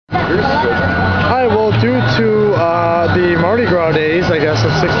Hi, well, due to the Mardi Gras days, I guess,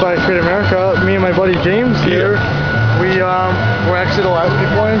 of Six Flags Great America, me and my buddy James here, we're actually the last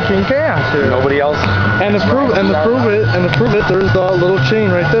people in King Chaos here. Nobody else. And to prove it, there's the little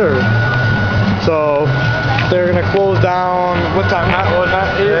chain right there. So they're gonna close down. What time?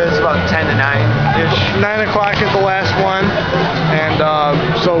 It's about 10 to 9-ish. 9 o'clock is the last one, and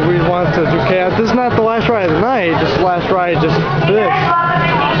so we wanted to do chaos. This is not the last ride of the night. This is the last ride, just this.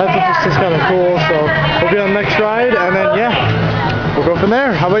 That's just kind of cool. So we'll be on the next ride, and then yeah, we'll go from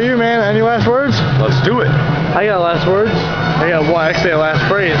there. How about you, man? Any last words? Let's do it. I got last words. Actually a last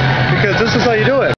phrase, because this is how you do it.